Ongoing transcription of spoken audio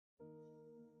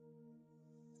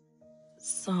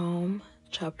Psalm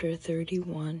chapter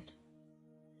 31.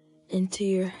 Into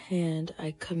your hand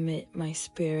I commit my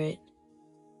spirit.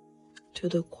 To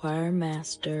the choir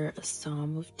master, a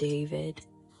psalm of David.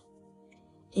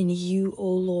 In you, O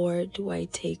Lord, do I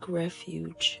take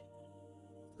refuge.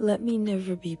 Let me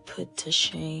never be put to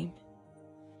shame.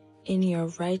 In your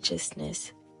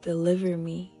righteousness, deliver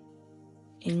me.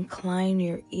 Incline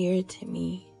your ear to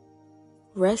me.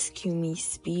 Rescue me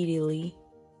speedily.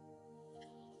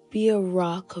 Be a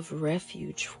rock of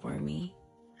refuge for me,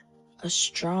 a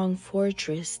strong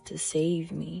fortress to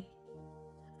save me.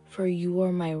 For you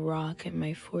are my rock and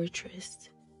my fortress,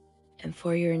 and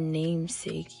for your name's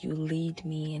sake you lead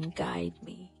me and guide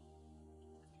me.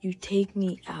 You take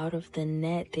me out of the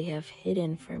net they have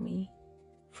hidden for me,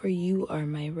 for you are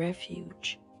my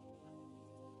refuge.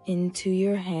 Into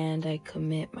your hand I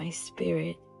commit my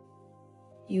spirit.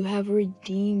 You have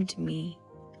redeemed me,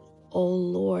 O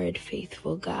Lord,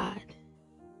 faithful God.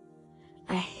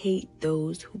 I hate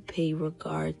those who pay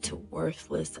regard to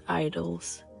worthless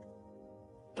idols,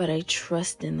 but I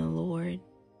trust in the Lord.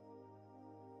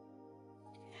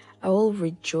 I will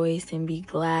rejoice and be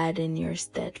glad in your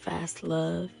steadfast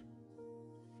love,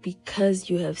 because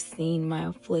you have seen my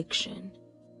affliction.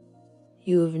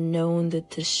 You have known the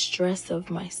distress of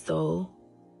my soul,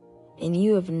 and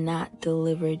you have not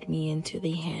delivered me into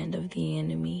the hand of the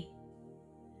enemy.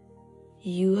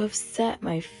 You have set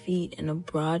my feet in a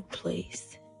broad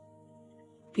place.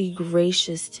 Be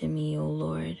gracious to me, O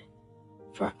Lord,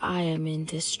 for I am in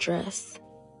distress.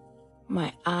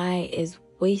 My eye is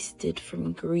wasted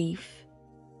from grief,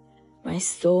 my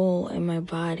soul and my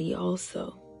body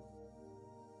also.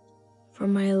 For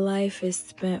my life is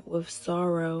spent with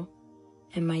sorrow,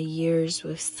 and my years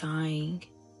with sighing.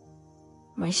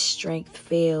 My strength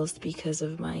fails because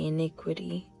of my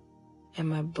iniquity, and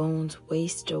my bones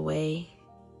waste away.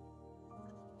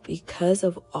 Because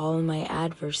of all my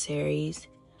adversaries,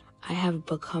 I have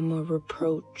become a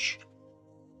reproach,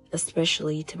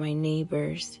 especially to my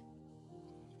neighbors,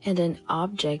 and an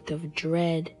object of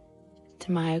dread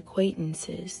to my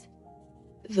acquaintances.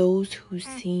 Those who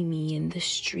see me in the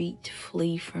street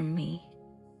flee from me.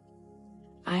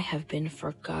 I have been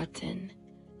forgotten,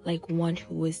 like one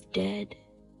who is dead.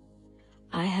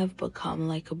 I have become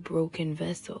like a broken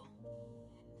vessel,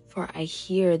 for I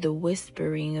hear the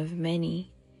whispering of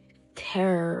many,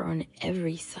 terror on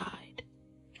every side,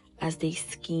 as they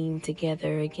scheme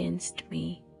together against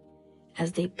me,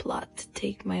 as they plot to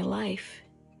take my life.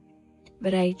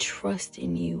 But I trust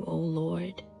in you, O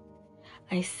Lord.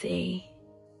 I say,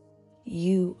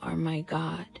 you are my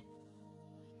God.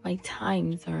 My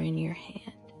times are in your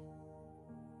hand.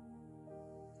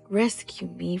 Rescue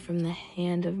me from the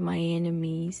hand of my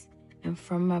enemies and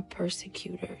from my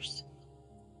persecutors.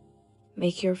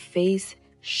 Make your face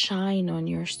shine on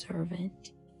your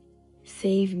servant.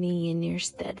 Save me in your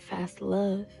steadfast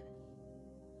love.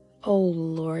 O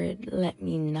Lord, let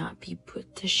me not be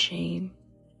put to shame,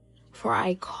 for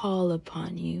I call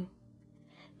upon you.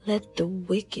 Let the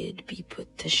wicked be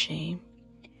put to shame.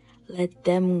 Let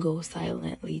them go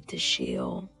silently to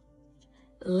Sheol.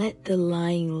 Let the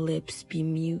lying lips be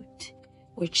mute,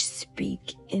 which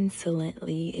speak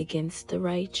insolently against the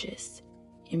righteous,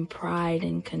 in pride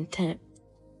and contempt.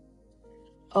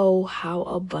 Oh, how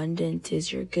abundant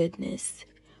is your goodness,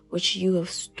 which you have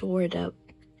stored up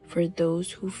for those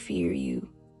who fear you,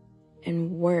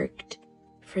 and worked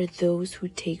for those who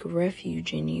take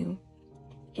refuge in you,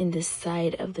 in the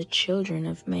sight of the children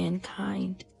of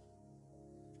mankind.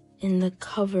 In the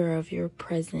cover of your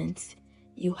presence,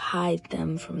 you hide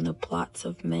them from the plots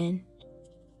of men.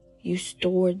 You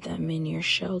stored them in your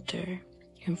shelter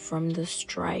and from the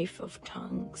strife of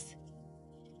tongues.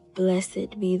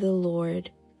 Blessed be the Lord,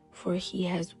 for he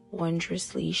has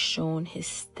wondrously shown his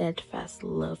steadfast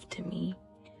love to me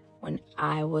when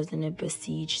I was in a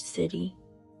besieged city.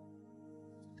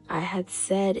 I had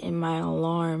said in my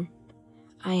alarm,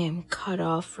 I am cut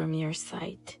off from your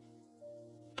sight.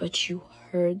 But you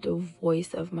heard the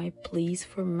voice of my pleas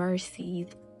for mercy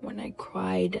when I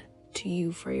cried to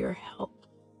you for your help.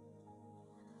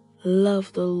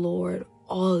 Love the Lord,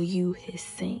 all you his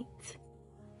saints.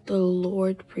 The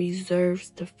Lord preserves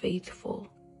the faithful,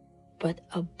 but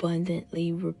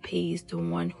abundantly repays the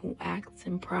one who acts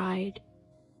in pride.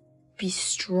 Be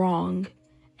strong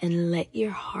and let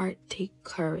your heart take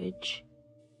courage,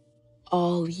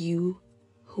 all you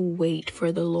who wait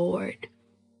for the Lord.